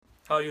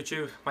Hello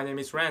YouTube, my name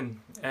is Ren,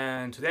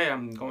 and today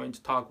I'm going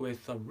to talk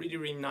with a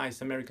really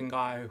nice American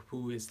guy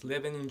who is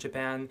living in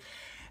Japan,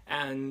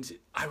 and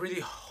I really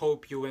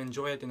hope you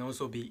enjoy it and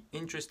also be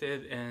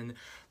interested in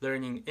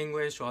learning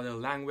English or other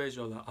language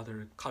or the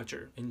other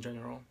culture in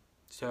general.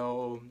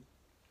 So,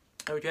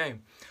 okay,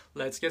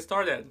 let's get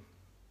started.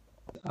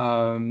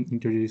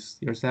 Introduce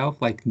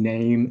yourself, like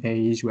name,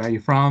 age, where are you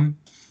from?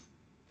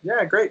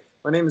 Yeah, great.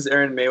 My name is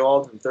Aaron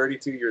Maywald. I'm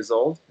 32 years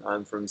old.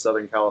 I'm from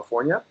Southern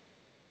California,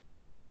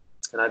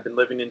 and I've been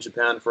living in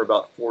Japan for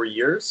about 4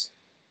 years.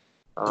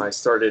 I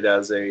started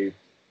as a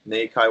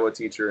Nei Kaiwa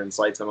teacher in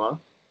Saitama,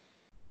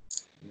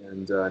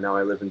 and now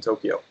I live in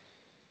Tokyo.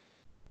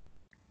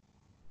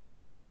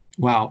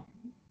 Wow.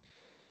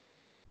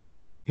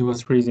 It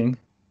was freezing.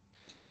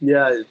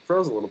 Yeah, it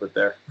froze a little bit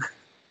there.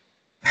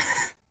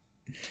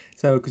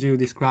 So could you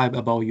describe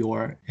about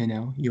your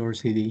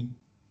city,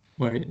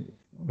 where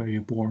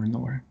you're born,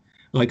 or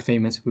like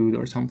famous food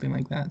or something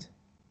like that?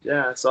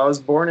 Yeah, so I was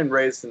born and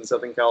raised in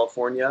Southern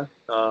California.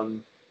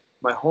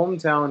 My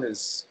hometown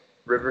is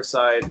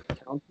Riverside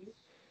County,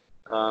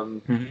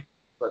 Mhm.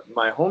 but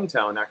my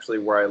hometown, actually,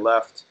 where I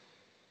left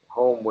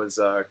home, was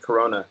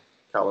Corona,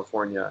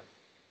 California.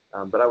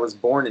 But I was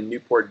born in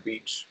Newport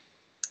Beach.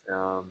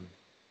 Um,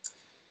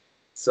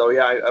 so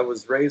yeah, I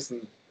was raised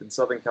in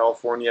Southern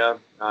California.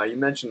 You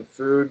mentioned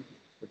food,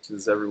 which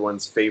is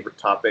everyone's favorite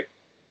topic.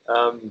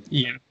 Um,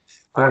 Yeah, of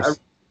I, I course.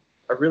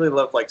 I really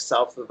love like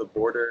south of the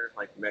border,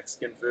 like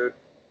Mexican food.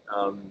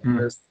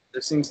 Mm.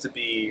 There seems to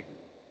be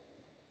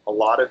a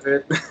lot of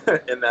it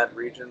in that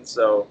region,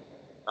 so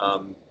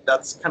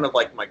that's kind of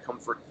like my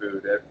comfort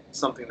food.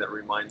 Something that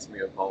reminds me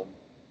of home.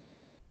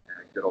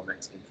 Good old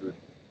Mexican food.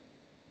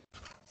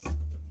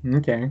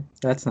 Okay,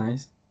 that's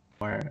nice.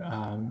 Or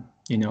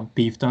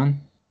beef done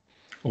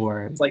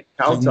or It's like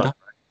cow tongue. zunda.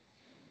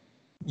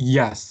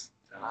 Yes.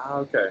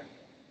 Okay.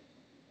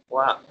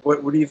 Wow.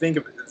 What do you think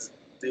of it?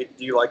 Do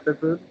you like the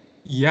food?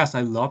 Yes,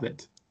 I love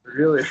it.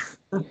 Really?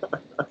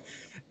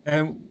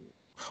 And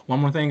one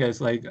more thing is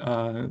like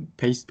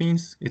paste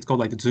beans. It's called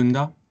like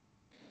zunda.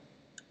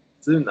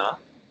 Tuna.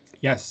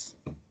 Yes,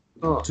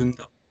 Oh,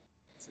 zunda.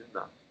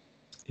 tuna.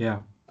 Yeah.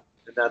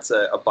 And that's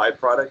a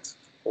byproduct,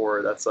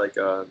 or that's like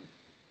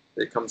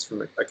it comes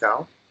from a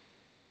cow?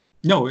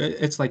 No,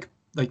 it's like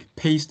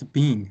paste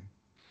bean.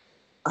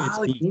 It's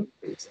Like bean. bean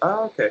paste.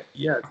 Oh, okay.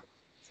 Yeah. Yeah.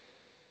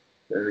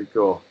 Very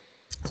cool.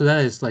 So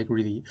that is like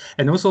really,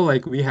 and also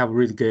like we have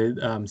really good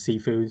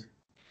seafood.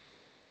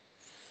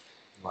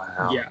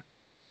 Wow. Yeah.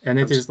 And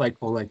it I'm is like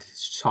called like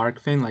shark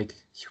fin, like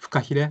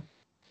fukahire.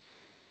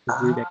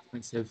 It's really ah,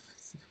 expensive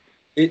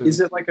is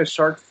food. it like a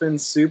shark fin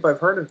soup? I've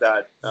heard of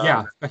that.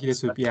 Yeah, fukahire It's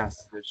a soup,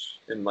 yes. dish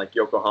in like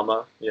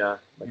Yokohama. Yeah,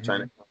 like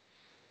China. Hmm.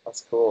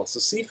 That's cool. So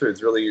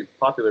seafood's really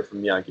popular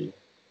from Miyagi.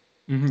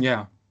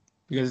 Yeah,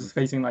 because it's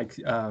facing like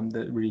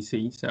the really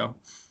sea, so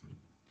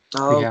we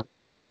Oh, have,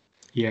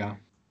 yeah.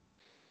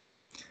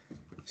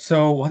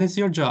 So what is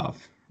your job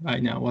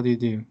right now? What do you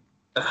do?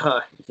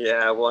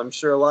 yeah. Well, I'm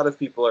sure a lot of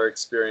people are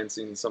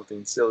experiencing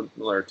something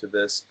similar to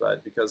this,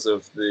 but because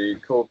of the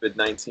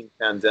COVID-19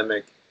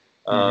 pandemic,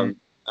 Hmm. um,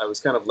 I was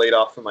kind of laid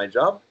off from my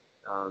job.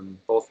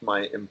 Both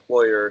my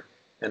employer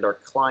and our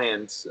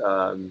client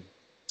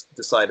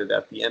decided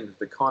at the end of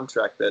the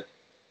contract that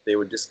they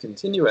would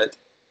discontinue it.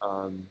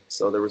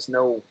 So there was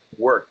no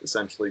work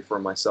essentially for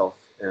myself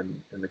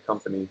and the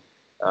company.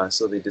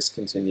 So they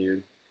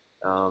discontinued.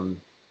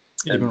 Um,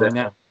 Even and then, right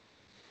now,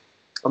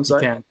 I'm you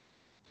sorry. can't.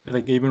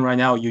 Like even right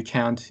now, you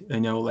can't,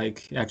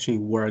 like actually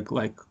work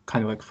like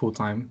kind of like full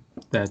time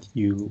that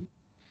you.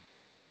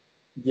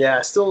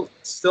 Yeah, still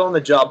on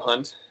the job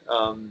hunt.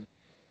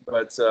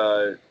 But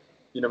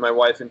my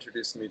wife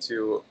introduced me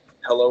to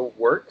Hello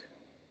Work,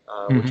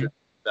 which is Hmm.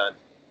 that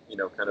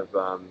kind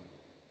of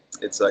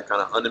it's a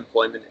kind of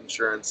unemployment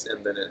insurance,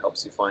 and then it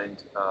helps you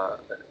find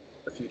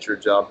a future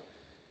job.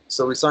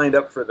 So we signed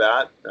up for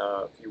that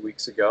a few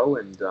weeks ago,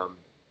 and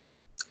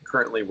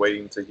currently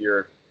waiting to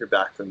hear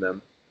back from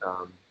them.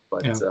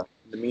 But Yeah.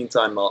 in the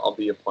meantime, I'll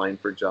be applying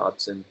for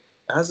jobs. And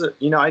as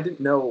I didn't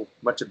know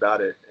much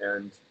about it,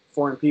 and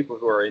foreign people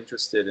who are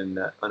interested in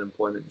that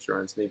unemployment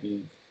insurance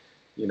maybe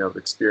have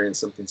experienced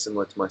something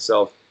similar to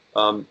myself.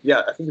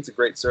 Yeah, I think it's a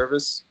great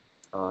service.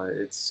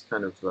 It's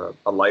kind of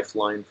a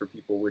lifeline for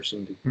people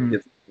wishing to Mm.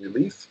 get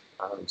relief.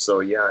 So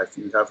yeah, if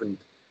you haven't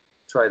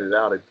tried it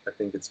out, I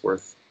think it's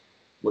worth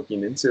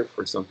looking into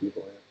for some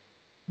people.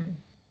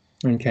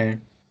 Okay.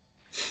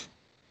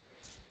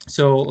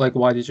 So like,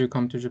 why did you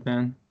come to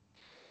Japan?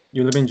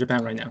 You live in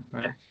Japan right now,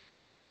 right?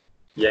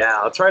 Yeah,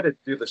 I'll try to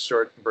do the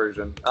short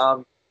version.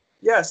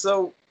 Yeah,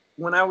 so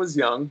when I was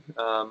young,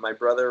 my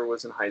brother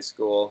was in high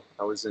school.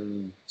 I was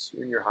in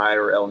junior high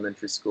or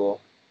elementary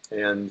school,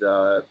 and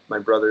my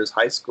brother's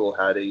high school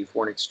had a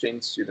foreign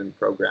exchange student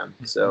program.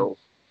 Mhm. So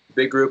a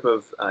big group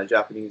of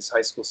Japanese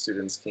high school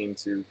students came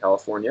to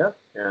California,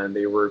 and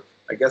they were,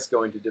 I guess,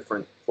 going to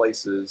different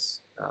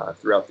places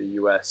throughout the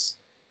U.S.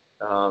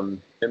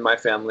 And my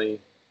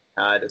family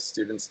had a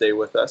student stay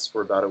with us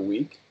for about a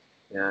week,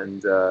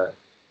 and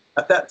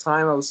at that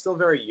time, I was still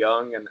very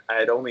young, and I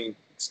had only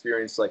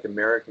experienced like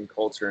American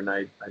culture, and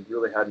I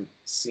really hadn't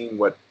seen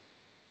what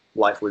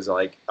life was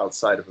like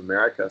outside of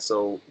America.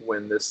 So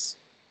when this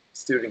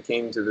student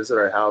came to visit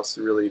our house,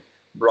 it really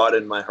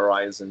broadened my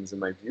horizons and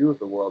my view of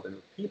the world and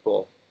of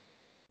people.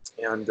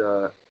 And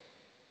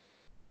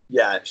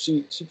yeah,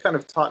 she kind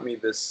of taught me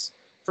this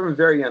from a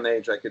very young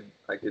age. I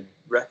could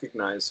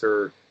recognize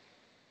her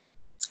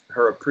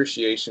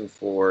appreciation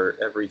for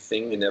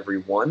everything and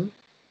everyone.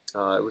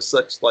 It was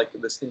such like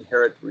this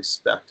inherent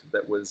respect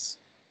that was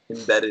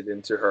embedded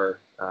into her,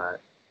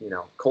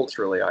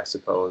 culturally, I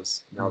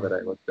suppose, now that I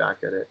look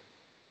back at it.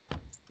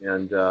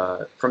 And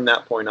from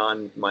that point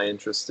on, my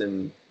interest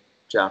in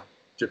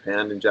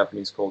Japan and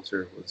Japanese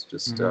culture was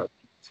just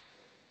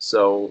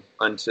so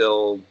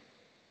until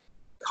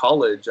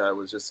college, I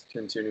was just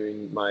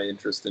continuing my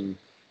interest in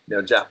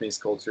Japanese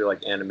culture,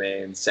 like anime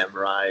and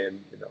samurai,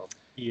 and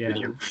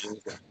video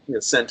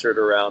games, centered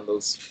around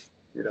those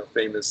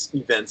famous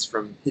events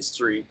from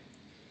history,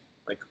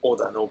 like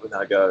Oda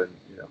Nobunaga,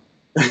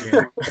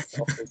 and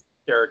all these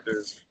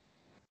characters.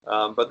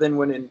 But then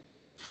when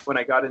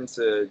I got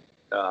into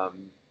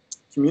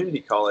community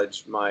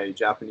college, my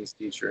Japanese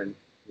teacher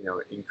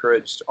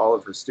encouraged all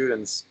of her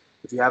students,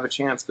 if you have a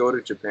chance, go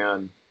to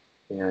Japan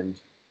and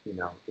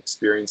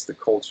experience the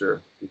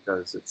culture,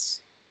 because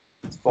it's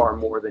far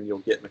more than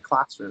you'll get in the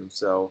classroom.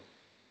 So,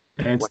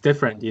 and it's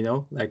different,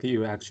 like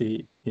you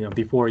actually,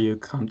 before you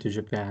come to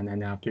Japan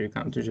and after you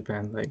come to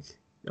Japan, like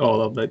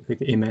all of the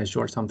image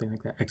or something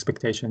like that,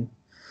 expectation.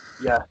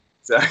 Yeah,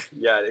 exactly.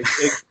 Yeah, it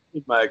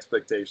exceeded my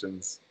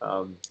expectations.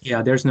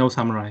 Yeah, there's no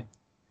samurai.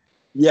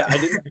 Yeah, I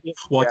didn't.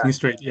 Walking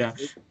straight, yeah.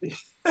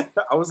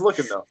 I was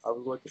looking though. I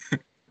was looking.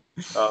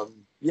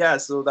 Yeah,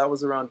 so that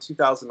was around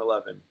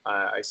 2011.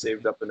 I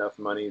saved up enough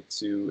money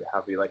to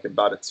have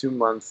about a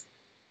 2-month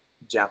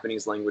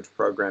Japanese language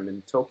program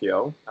in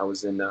Tokyo. I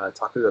was in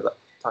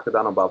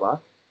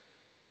Takadanobaba.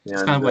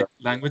 It's kind of like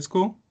language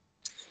school?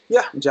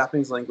 Yeah,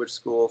 Japanese language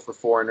school for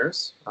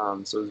foreigners.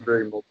 So it was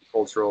very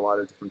multicultural, a lot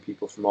of different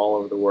people from all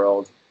over the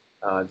world,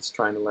 just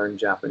trying to learn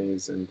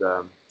Japanese. And,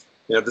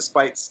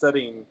 despite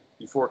studying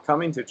before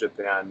coming to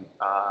Japan,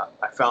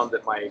 I found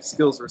that my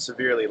skills were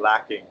severely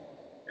lacking.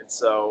 And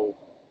so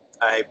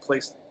I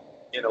placed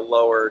in a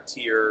lower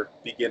tier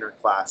beginner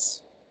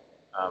class,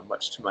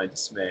 much to my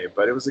dismay.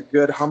 But it was a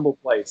good, humble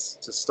place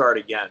to start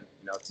again,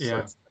 to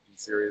start studying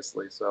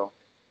seriously. So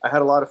I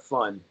had a lot of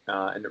fun,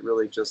 and it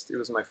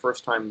was my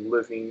first time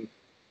living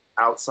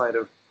outside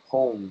of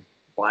home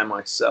by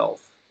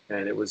myself,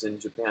 and it was in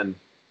Japan.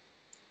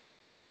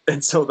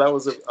 And so that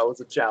was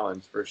a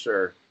challenge for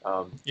sure.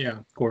 Yeah,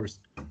 of course.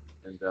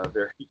 And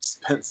very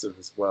expensive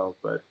as well,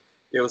 but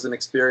it was an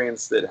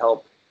experience that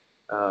helped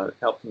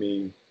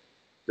me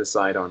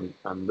decide on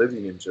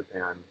living in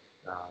Japan,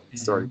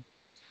 starting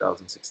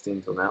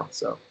 2016 till now.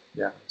 So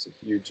yeah, it's a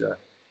huge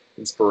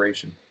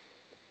inspiration.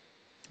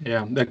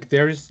 Yeah, like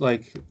there's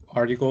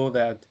article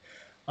that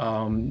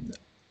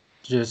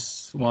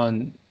just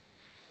one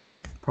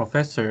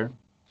professor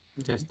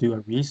just do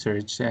a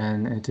research,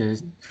 and it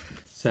is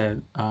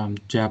said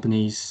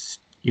Japanese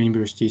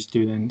university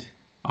students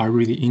are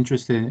really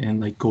interested in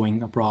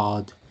going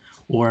abroad,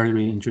 or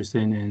really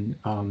interested in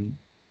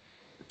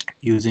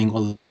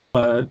using.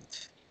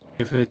 But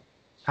if it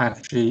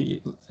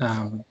actually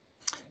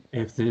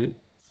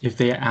if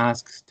they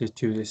ask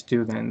to the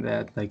student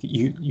that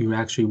you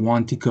actually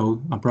want to go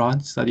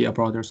abroad, study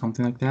abroad or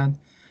something like that,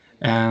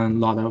 and a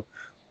lot of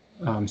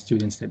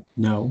students said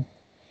no.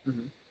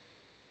 Do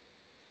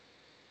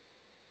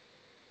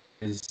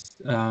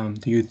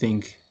you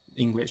think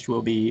English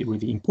will be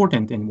really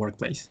important in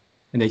workplace?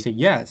 And they say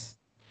yes,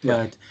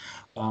 but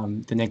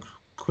the next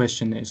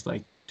question is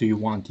do you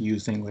want to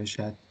use English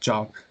at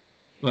job?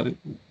 Well,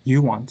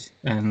 you want,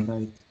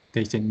 and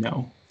they say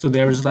no. So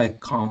there's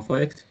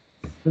conflict.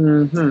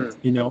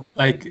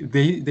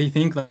 They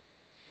think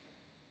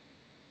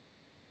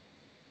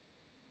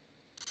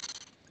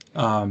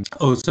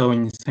also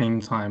in the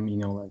same time,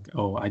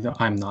 oh,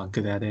 I'm not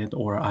good at it,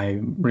 or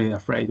I'm really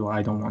afraid, or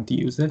I don't want to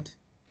use it.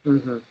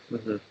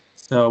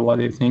 So what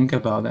do you think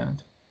about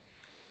that?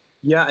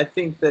 Yeah, I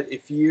think that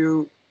if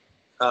you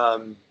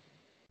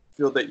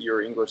feel that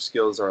your English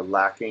skills are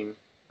lacking,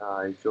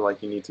 you feel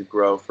like you need to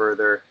grow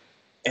further,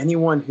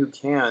 anyone who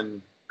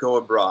can, go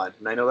abroad.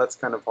 And I know that's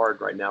kind of hard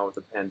right now with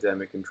the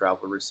pandemic and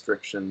travel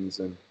restrictions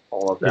and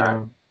all of that.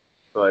 Yeah.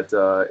 But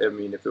I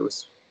mean, if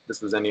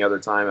this was any other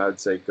time, I would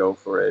say go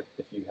for it.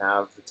 If you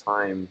have the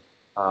time,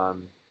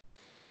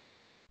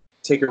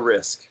 take a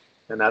risk.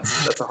 And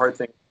that's a hard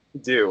thing to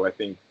do, I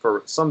think,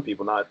 for some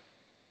people, not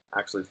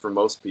actually for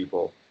most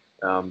people.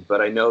 But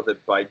I know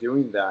that by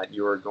doing that,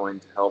 you are going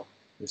to help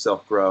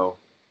yourself grow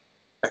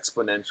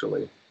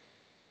exponentially.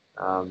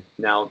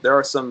 Now, there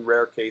are some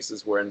rare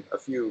cases where a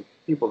few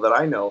people that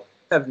I know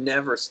have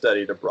never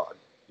studied abroad.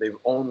 They've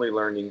only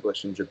learned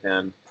English in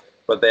Japan,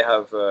 but they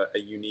have a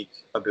unique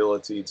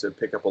ability to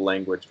pick up a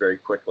language very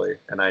quickly.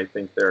 And I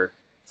think they're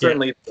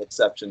certainly the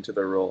exception to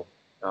the rule.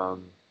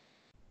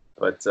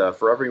 But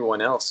for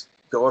everyone else,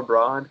 go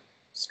abroad,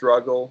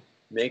 struggle,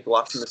 make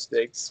lots of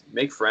mistakes,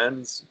 make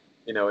friends,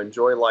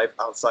 enjoy life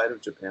outside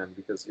of Japan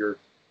because you're,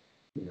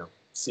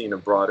 seeing a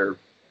broader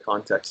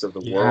context of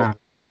the world.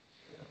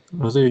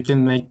 Also, you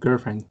can make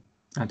girlfriend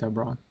at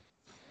abroad.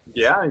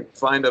 Yeah,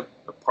 find a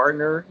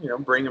partner,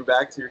 bring them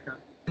back to your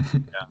country.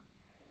 Yeah,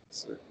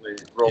 certainly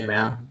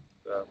romance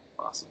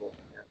possible.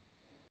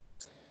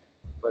 Yeah.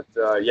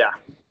 But yeah,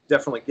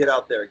 definitely get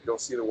out there, go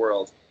see the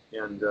world,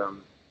 and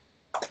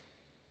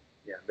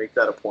make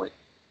that a point.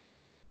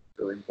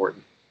 Really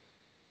important.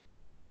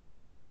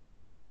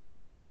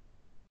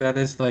 That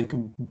is like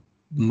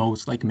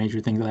most like major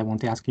thing that I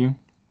want to ask you,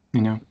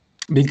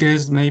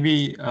 because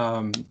maybe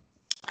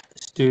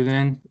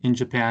student in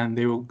Japan,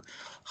 they will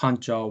hunt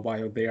job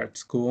while they're at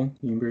school,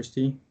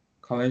 university,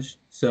 college.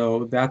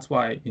 So that's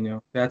why,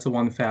 that's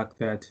one fact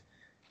that,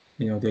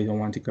 they don't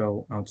want to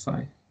go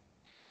outside.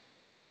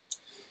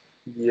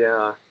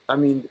 Yeah, I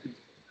mean,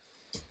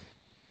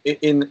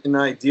 in an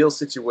ideal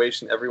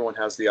situation, everyone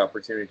has the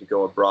opportunity to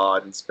go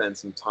abroad and spend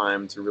some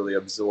time to really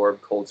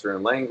absorb culture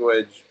and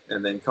language,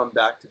 and then come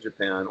back to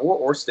Japan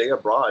or stay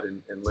abroad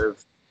and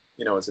live,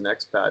 as an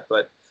expat.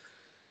 But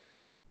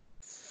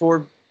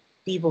for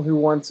people who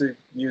want to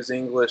use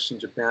English in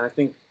Japan, I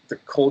think the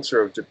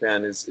culture of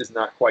Japan is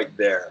not quite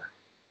there.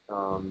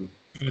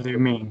 What do you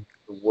mean?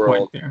 The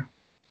world quite there?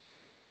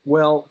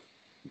 Well,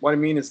 what I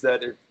mean is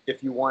that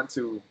if you want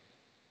to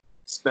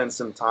spend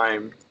some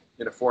time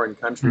in a foreign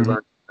country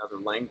learning another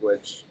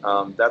language,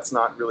 that's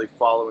not really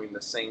following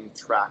the same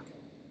track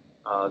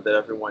that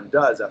everyone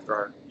does after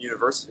our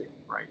university,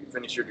 right? You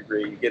finish your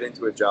degree, you get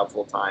into a job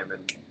full time,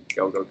 and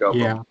go.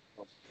 Yeah.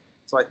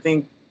 So I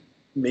think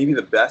maybe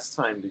the best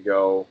time to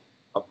go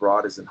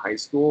abroad is in high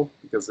school,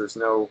 because there's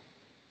no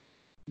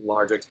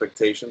large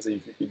expectations that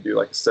if you could do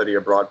like a study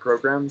abroad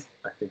program,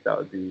 I think that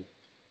would be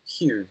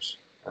huge.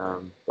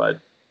 But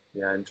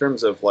yeah, in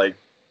terms of like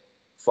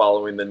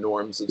following the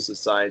norms of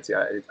society,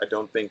 I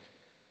don't think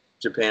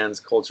Japan's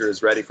culture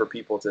is ready for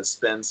people to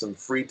spend some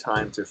free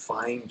time to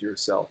find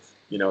yourself,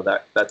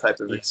 that type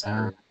of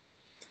experience.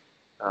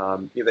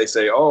 They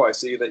say, oh, I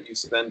see that you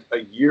spent a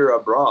year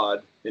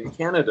abroad in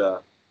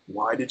Canada.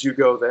 Why did you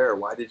go there?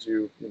 Why did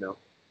you,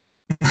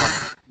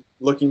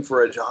 looking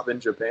for a job in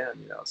Japan?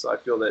 So I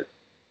feel that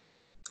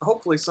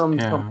hopefully some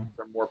companies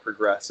are more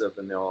progressive,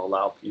 and they'll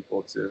allow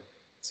people to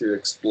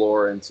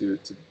explore and to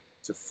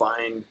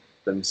find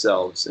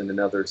themselves in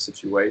another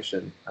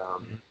situation,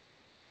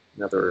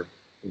 another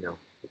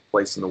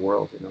place in the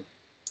world.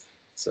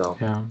 So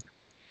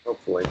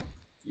hopefully,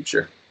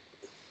 future.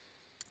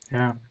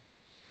 Yeah.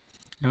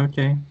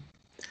 Okay.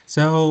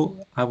 So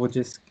I will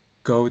just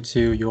go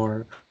to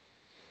your.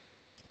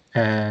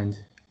 And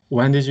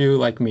when did you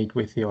like meet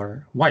with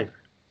your wife?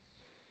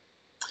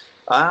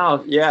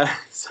 Oh yeah.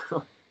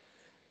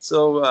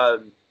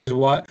 So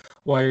why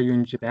are you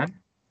in Japan?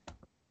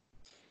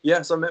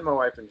 Yeah, so I met my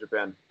wife in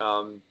Japan.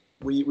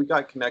 We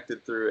got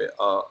connected through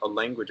a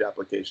language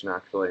application,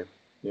 actually,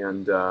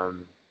 and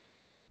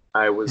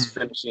I was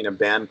finishing a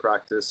band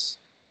practice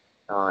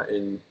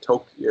in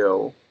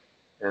Tokyo,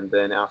 and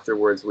then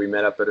afterwards we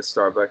met up at a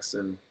Starbucks,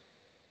 and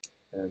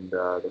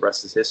the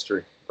rest is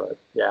history. But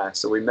yeah,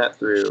 so we met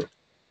through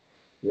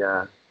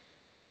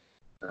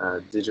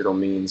digital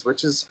means,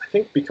 which is I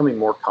think becoming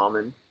more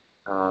common.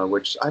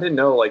 Which I didn't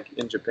know. Like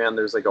in Japan,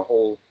 there's like a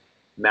whole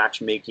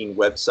matchmaking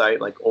website,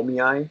 like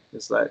Omiai.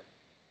 Is that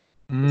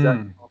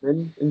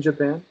common in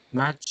Japan?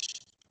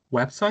 Match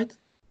website?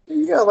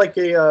 Yeah, like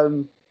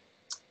a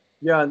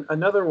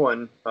another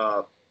one.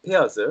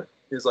 Peaze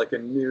is like a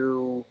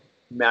new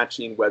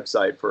matching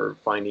website for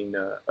finding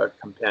a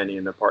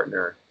companion, a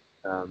partner.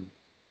 So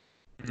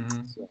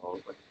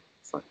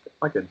it's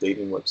like a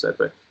dating website,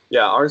 but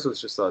yeah, ours was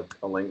just a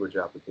language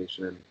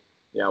application, and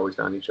yeah, we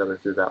found each other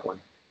through that one.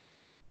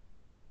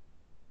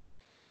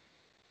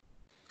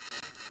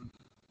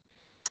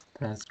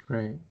 That's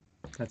great.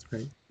 That's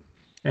great.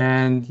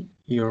 And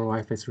your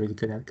wife is really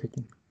good at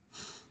cooking.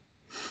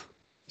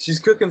 She's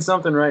cooking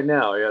something right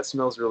now. Yeah, it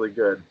smells really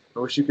good. I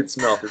wish you could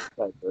smell it.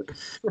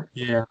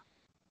 Yeah.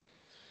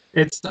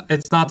 It's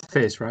not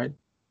fish, right?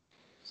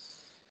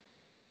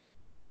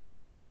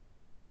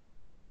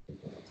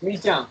 みー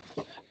ちゃん、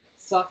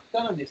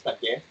魚でしたっ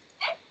け？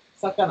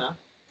魚？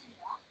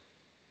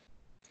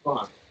ご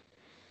飯。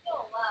今日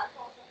は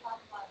豆腐ハン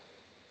バー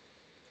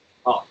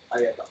グ。あ、あ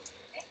りがとう。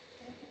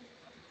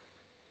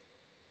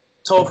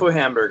Tofu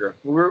hamburger.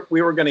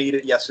 We were going to eat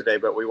it yesterday,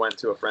 but we went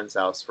to a friend's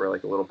house for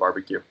like a little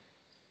barbecue.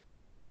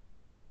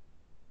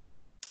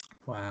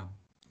 Wow,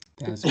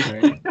 that's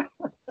great.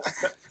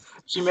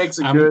 She makes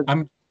a good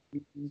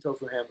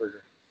tofu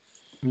hamburger.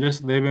 I'm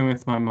just living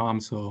with my mom,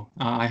 so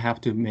I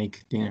have to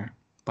make dinner,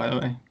 by the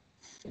way.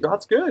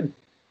 That's good.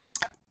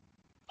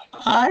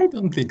 I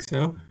don't think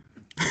so.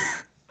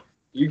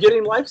 You're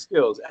getting life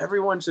skills.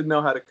 Everyone should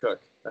know how to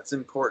cook. That's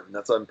important.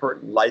 That's an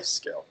important life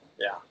skill.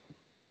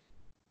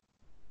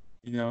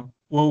 Yeah.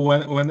 Well,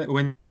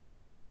 when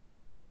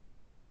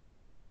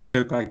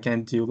I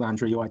can't do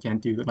laundry or I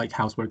can't do like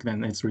housework,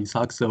 then it really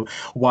sucks. So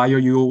while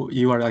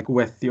you are like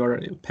with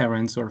your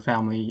parents or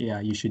family,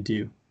 yeah, you should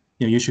do.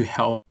 You should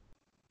help.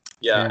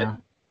 Yeah.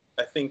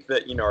 I think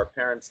that, you know, our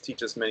parents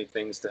teach us many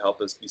things to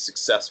help us be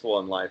successful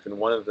in life, and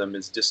one of them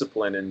is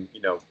discipline and,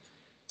 you know,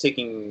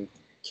 taking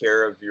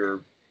care of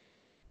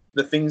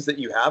the things that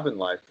you have in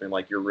life, and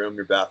like your room,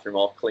 your bathroom,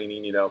 all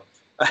cleaning. You know,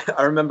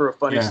 I remember a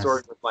funny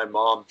story with my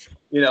mom.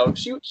 You know,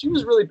 she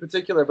was really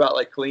particular about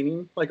like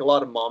cleaning, like a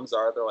lot of moms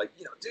are. They're like,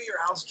 you know, do your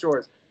house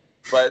chores,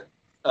 but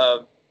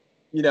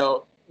you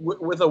know,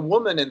 with a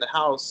woman in the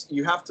house,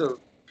 you have to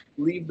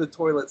leave the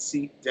toilet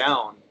seat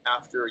down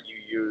after you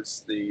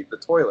use the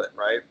toilet,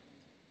 right?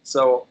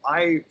 So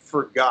I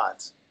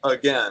forgot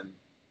again.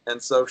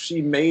 And so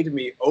she made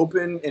me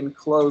open and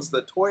close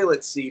the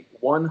toilet seat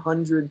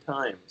 100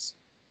 times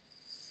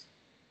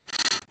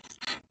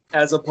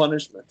as a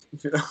punishment.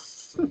 You know?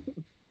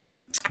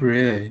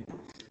 Really?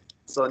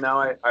 So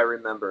now I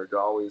remember to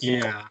always.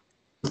 Yeah.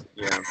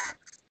 Yeah.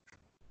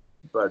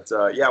 But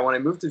yeah, when I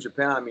moved to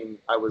Japan, I mean,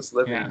 I was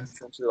living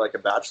essentially like a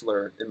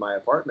bachelor in my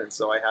apartment,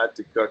 so I had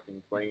to cook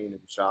and clean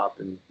and shop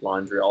and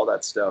laundry, all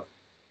that stuff.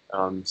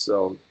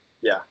 So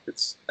yeah,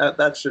 it's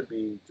that should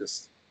be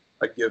just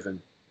a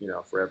given, you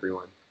know, for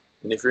everyone.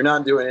 And if you're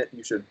not doing it,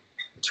 you should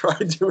try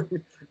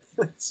doing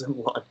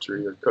some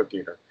laundry or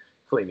cooking or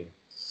cleaning.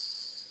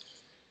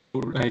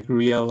 Like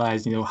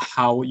realize, you know,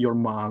 how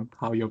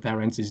your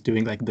parents is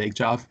doing like big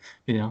job,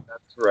 you know.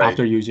 That's right.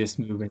 After you just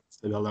move and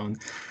live alone.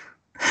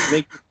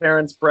 Make your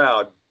parents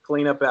proud.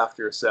 Clean up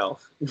after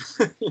yourself.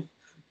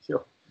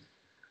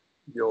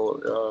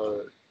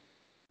 You'll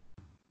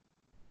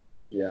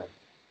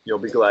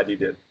be glad you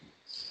did.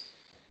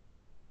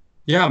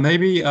 Yeah,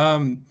 maybe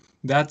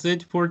that's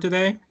it for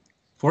today.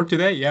 For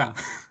today, yeah.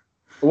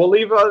 We'll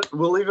leave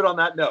it on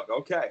that note.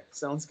 Okay,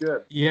 sounds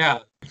good. Yeah.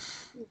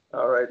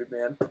 All righty,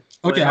 man.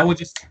 Okay, I will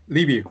just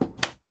leave you.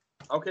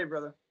 Okay,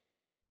 brother.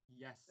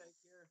 Yes.